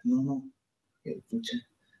center? No.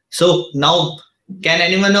 So now, can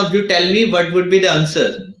any one of you tell me what would be the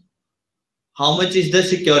answer? How much is the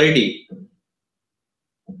security?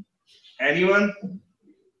 Anyone?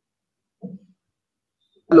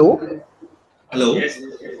 Hello, Hello? Yes.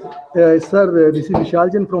 sir. This is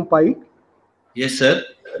Vishal Jain from Pi. Yes, sir.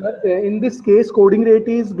 In this case, coding rate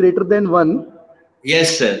is greater than 1.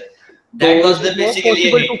 Yes, sir. That was the It's not basically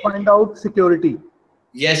possible a to hint. find out security.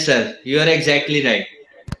 Yes, sir. You are exactly right.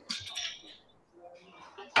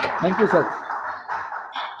 Thank you, sir.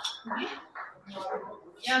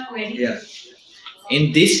 Yeah, query. Yeah.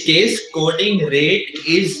 In this case, coding rate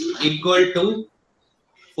is equal to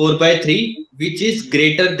 4 by 3, which is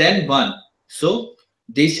greater than 1. So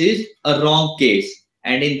this is a wrong case.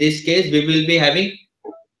 And in this case, we will be having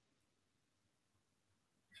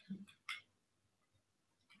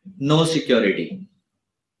no security.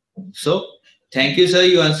 So thank you, sir.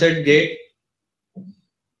 You answered great.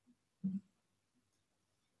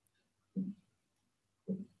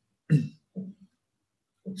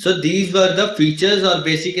 So these were the features, or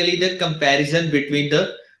basically the comparison between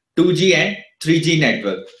the 2G and 3G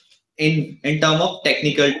network in term of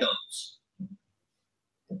technical terms.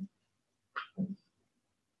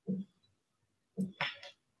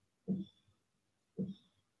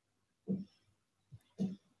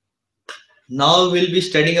 Now we'll be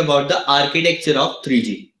studying about the architecture of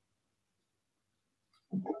 3G.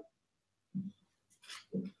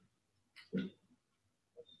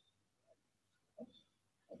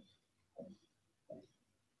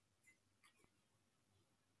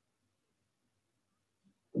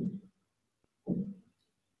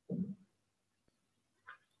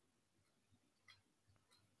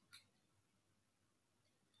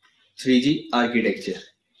 Architecture.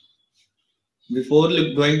 Before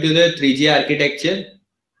going to the 3G architecture,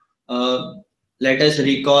 let us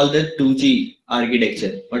recall the 2G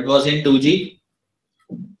architecture. What was in 2G?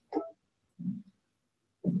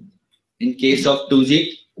 In case of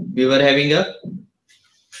 2G, we were having a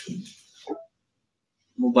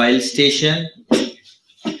mobile station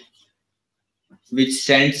which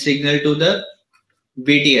sends signal to the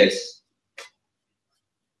BTS,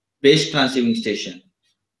 base transceiving station,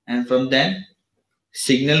 and from then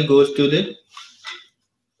signal goes to the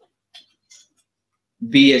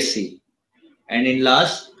BSC, and in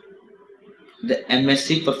last the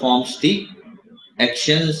MSC performs the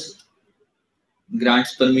actions,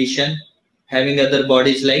 grants permission, having other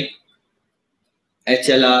bodies like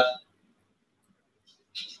HLR,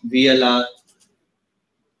 VLR,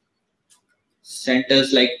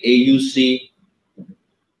 centers like AUC,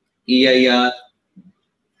 EIR.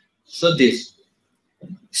 So this.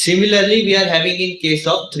 Similarly, we are having in case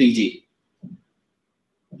of 3G.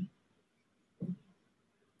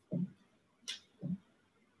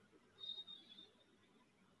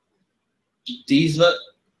 These were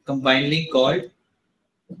combinedly called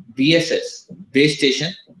BSS, base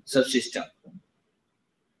station subsystem.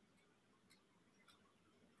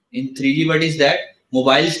 In 3G, what is that?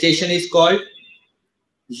 Mobile station is called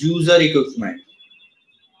user equipment.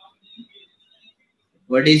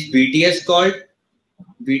 What is BTS called?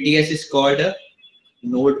 BTS is called a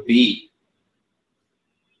node B.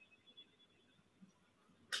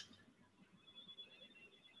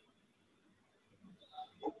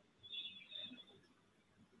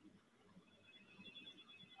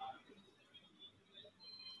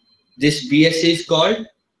 This BSC is called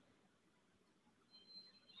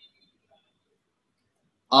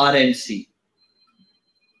RNC.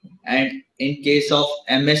 And in case of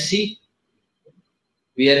MSC,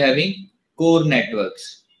 we are having core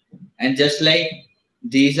networks. And just like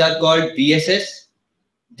these are called BSS,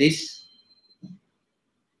 this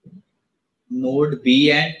node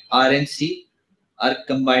B and RNC are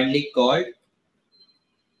combinedly called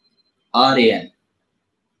RAN,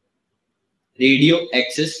 Radio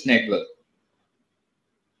Access Network.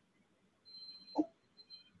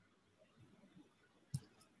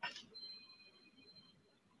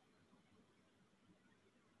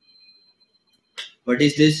 What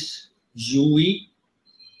is this UE?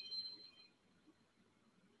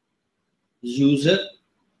 User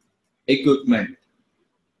equipment.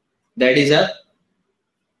 That is a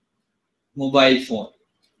mobile phone.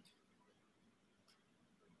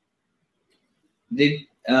 It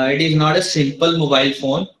is not a simple mobile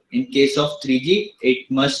phone. In case of 3G, it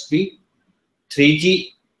must be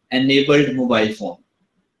 3G enabled mobile phone,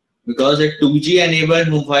 because a 2G enabled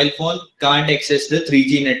mobile phone can't access the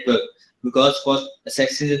 3G network, because for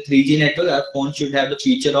accessing the 3G network, our phone should have the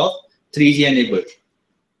feature of 3G enabled.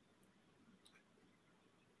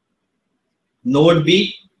 Node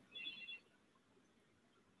B,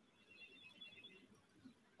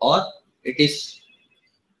 or it is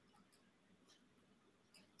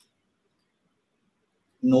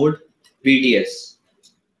node BTS,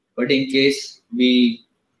 but in case we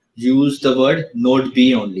use the word node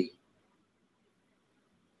B only.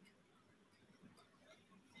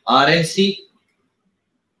 RNC,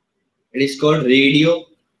 it is called radio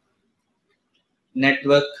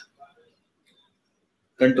network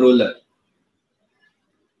controller.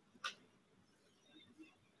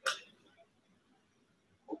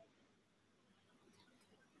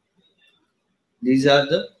 These are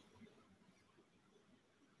the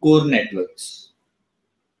core networks.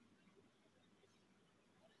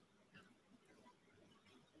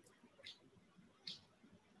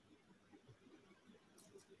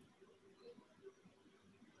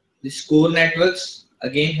 These core networks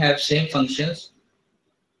again have same functions,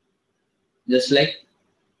 just like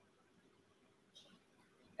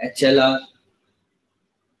HLR,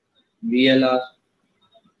 VLR,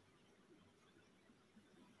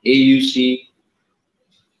 AUC,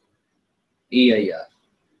 EIR.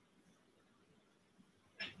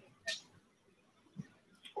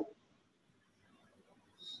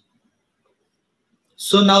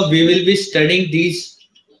 So now we will be studying these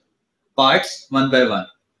parts one by one.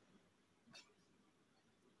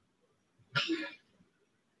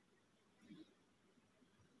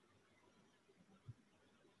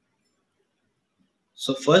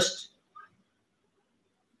 So first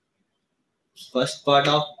part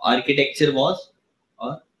of architecture was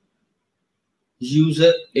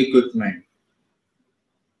user equipment.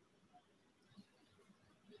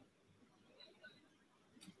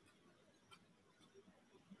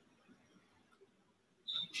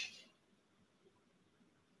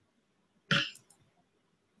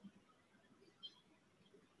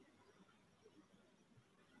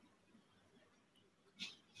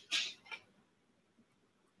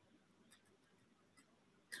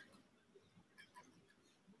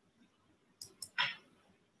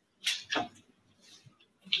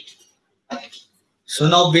 So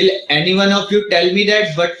now will any one of you tell me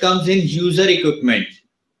that what comes in user equipment?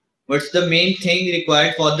 What's the main thing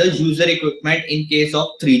required for the user equipment in case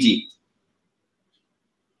of 3G?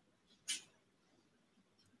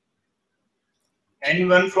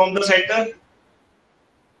 Anyone from the center?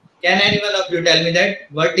 Can any one of you tell me that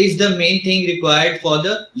what is the main thing required for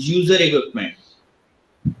the user equipment?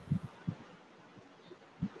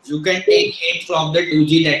 You can take hint from the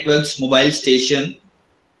 2G networks mobile station.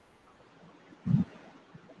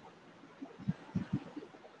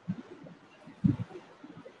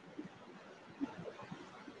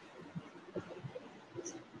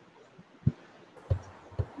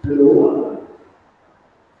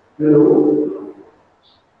 Hello.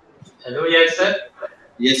 Hello, yes, sir.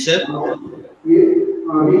 Yes, sir. We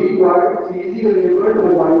require 3G enabled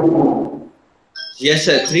mobile phone. Yes,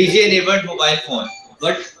 sir. 3G enabled mobile phone.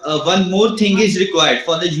 But one more thing is required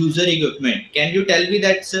for the user equipment. Can you tell me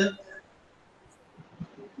that, sir?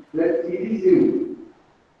 Let 3G SIM.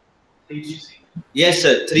 3G SIM. Yes,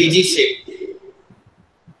 sir. 3G SIM.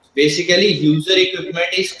 Basically, user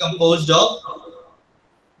equipment is composed of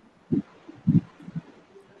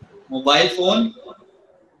mobile phone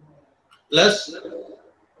plus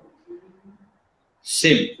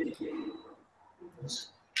SIM.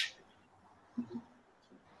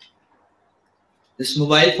 This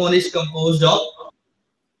mobile phone is composed of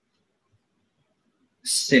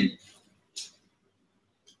SIM.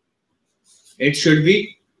 It should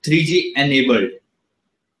be 3G enabled.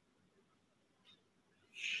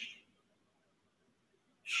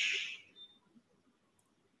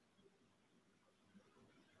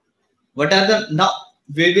 What are the now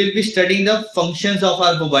we will be studying the functions of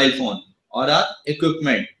our mobile phone or our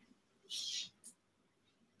equipment.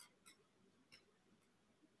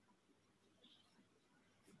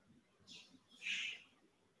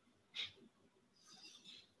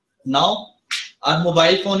 Now our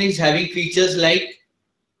mobile phone is having features like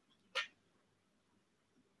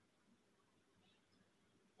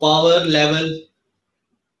power level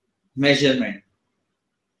measurement.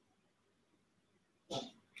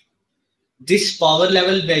 This power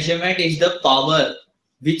level measurement is the power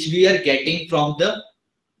which we are getting from the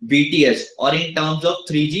BTS, or in terms of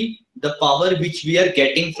 3G, the power which we are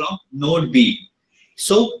getting from node B.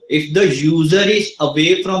 So if the user is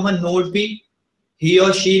away from a node B, he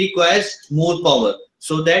or she requires more power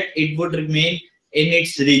so that it would remain in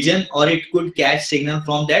its region, or it could catch signal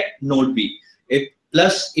from that node B. If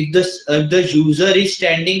the user is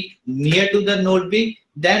standing near to the node B,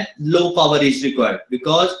 then low power is required,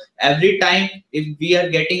 because every time if we are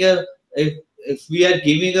getting a if we are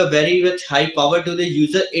giving a very much high power to the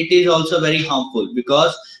user, it is also very harmful,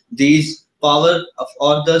 because these power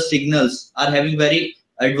or the signals are having very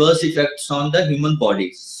adverse effects on the human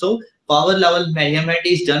bodies. So power level measurement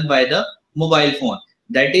is done by the mobile phone.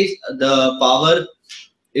 That is the power.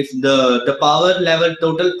 If the power level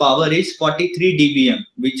total power is 43 dBm,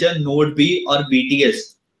 which are node B or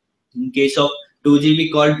BTS. In case of 2G we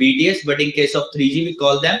call BTS, but in case of 3G we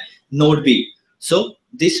call them node B. So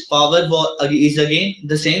this power is again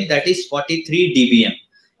the same, that is 43 dBm.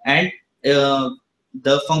 And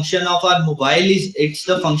the function of our mobile is it's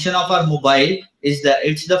the function of our mobile is that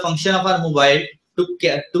it's the function of our mobile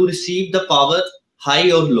to receive the power high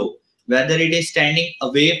or low. Whether it is standing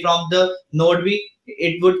away from the node B,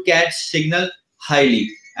 it would catch signal highly,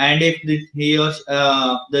 and if the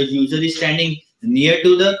user is standing near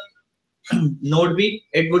to the node B,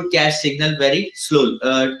 it would catch signal very slow.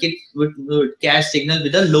 It would catch signal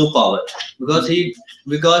with a low power, because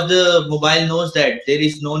the mobile knows that there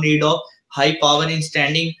is no need of high power in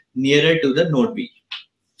standing nearer to the node B.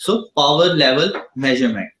 So power level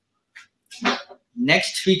measurement.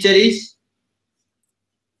 Next feature is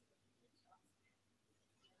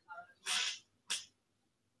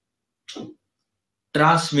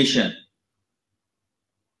transmission.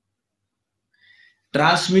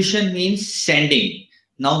 Transmission means sending.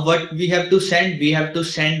 Now what we have to send? We have to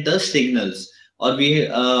send the signals, or we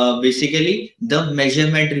basically the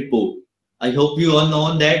measurement report. I hope you all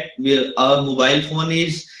know that our mobile phone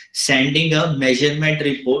is sending a measurement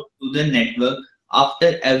report to the network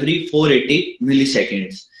after every 480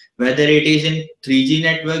 milliseconds. Whether it is in 3G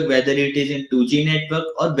network, whether it is in 2G network,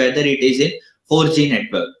 or whether it is in 4G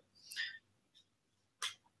network.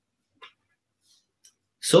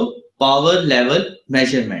 So power level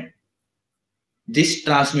measurement. This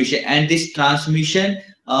transmission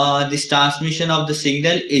of the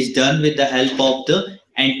signal is done with the help of the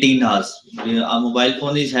antennas. Our mobile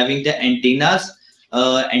phone is having the antennas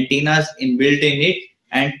inbuilt in it,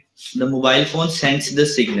 and the mobile phone sends the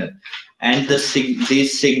signal, and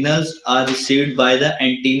these signals are received by the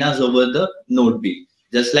antennas over the node B,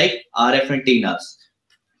 just like RF antennas.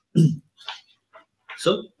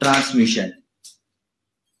 So transmission.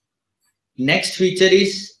 Next feature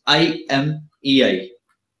is IMEI.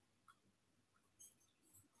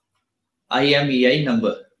 IMEI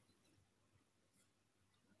number.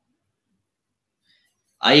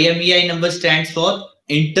 IMEI number stands for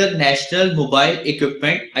International Mobile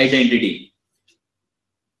Equipment Identity.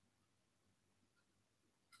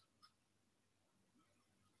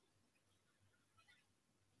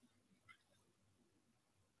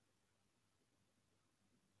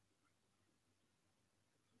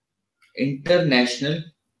 International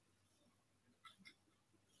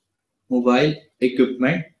Mobile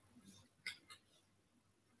Equipment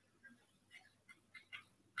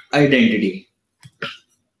identity.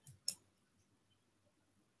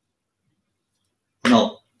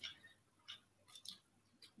 Now,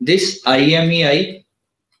 this IMEI,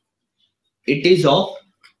 it is of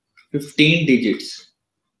 15 digits.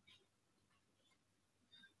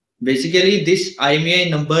 Basically, this IMEI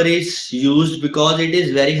number is used because it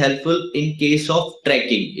is very helpful in case of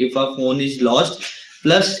tracking. If our phone is lost,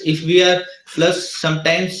 plus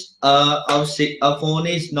sometimes our phone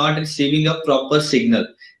is not receiving a proper signal.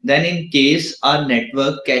 Then in case our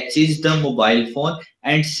network catches the mobile phone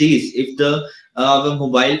and sees if our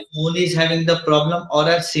mobile phone is having the problem or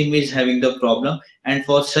our SIM is having the problem, and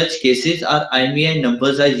for such cases our IMEI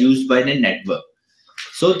numbers are used by the network.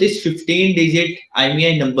 So this 15-digit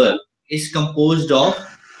IMEI number is composed of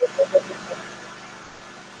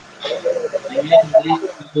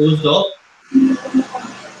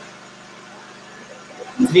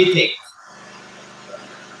three things.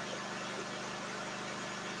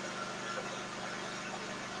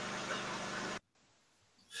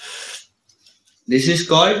 This is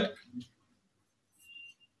called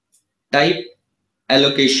type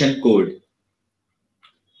allocation code.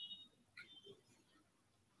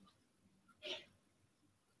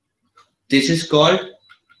 This is called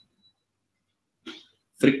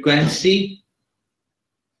frequency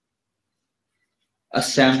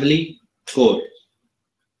assembly code,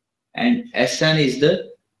 and SN is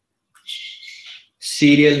the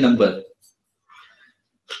serial number.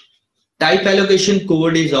 Type allocation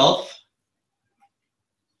code is of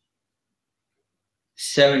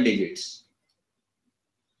 7 digits.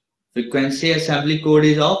 Frequency assembly code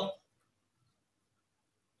is of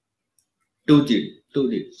 2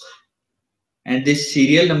 digits. And this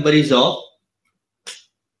serial number is of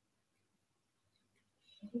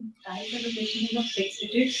Type allocation is of 6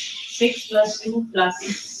 digits. 6 plus 2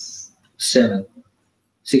 plus 7.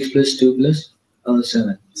 6 plus 2 plus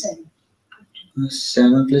 7. 7.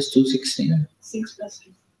 7 plus 2, 16. 6 plus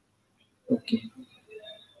 2. Okay.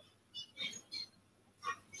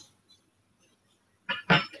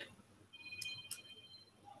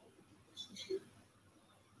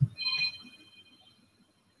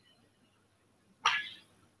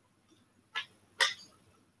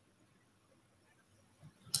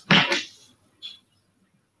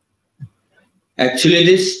 Actually,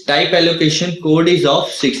 this type allocation code is of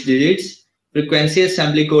 6 digits, frequency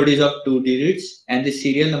assembly code is of 2 digits, and the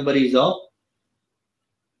serial number is of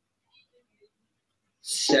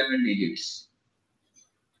 7 digits.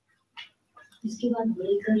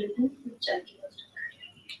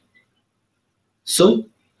 So,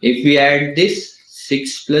 if we add this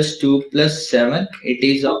 6 plus 2 plus 7, it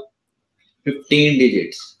is of 15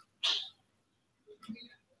 digits.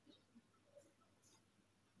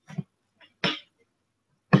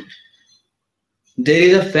 There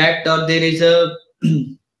is a fact, or there is a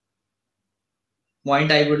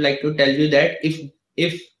point I would like to tell you, that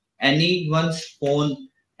if anyone's phone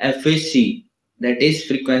FAC, that is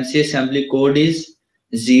frequency assembly code, is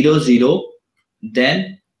 00,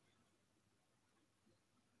 then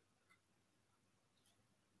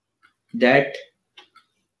that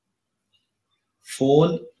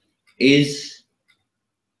phone is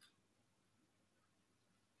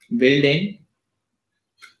built in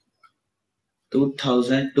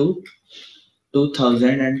 2000 to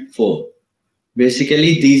 2004.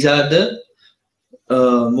 Basically, these are the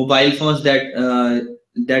mobile phones that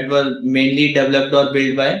were mainly developed or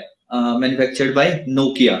built by manufactured by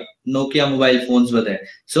Nokia. Nokia mobile phones were there.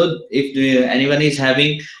 So if anyone is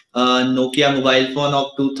having a Nokia mobile phone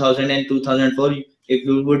of 2000 and 2004, if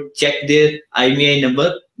you would check their IMEI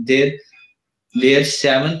number, their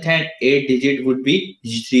 7th and 8th digit would be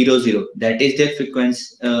 00. That is their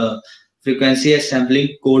frequency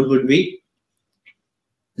assembly code would be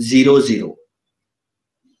 00.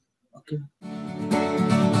 Okay.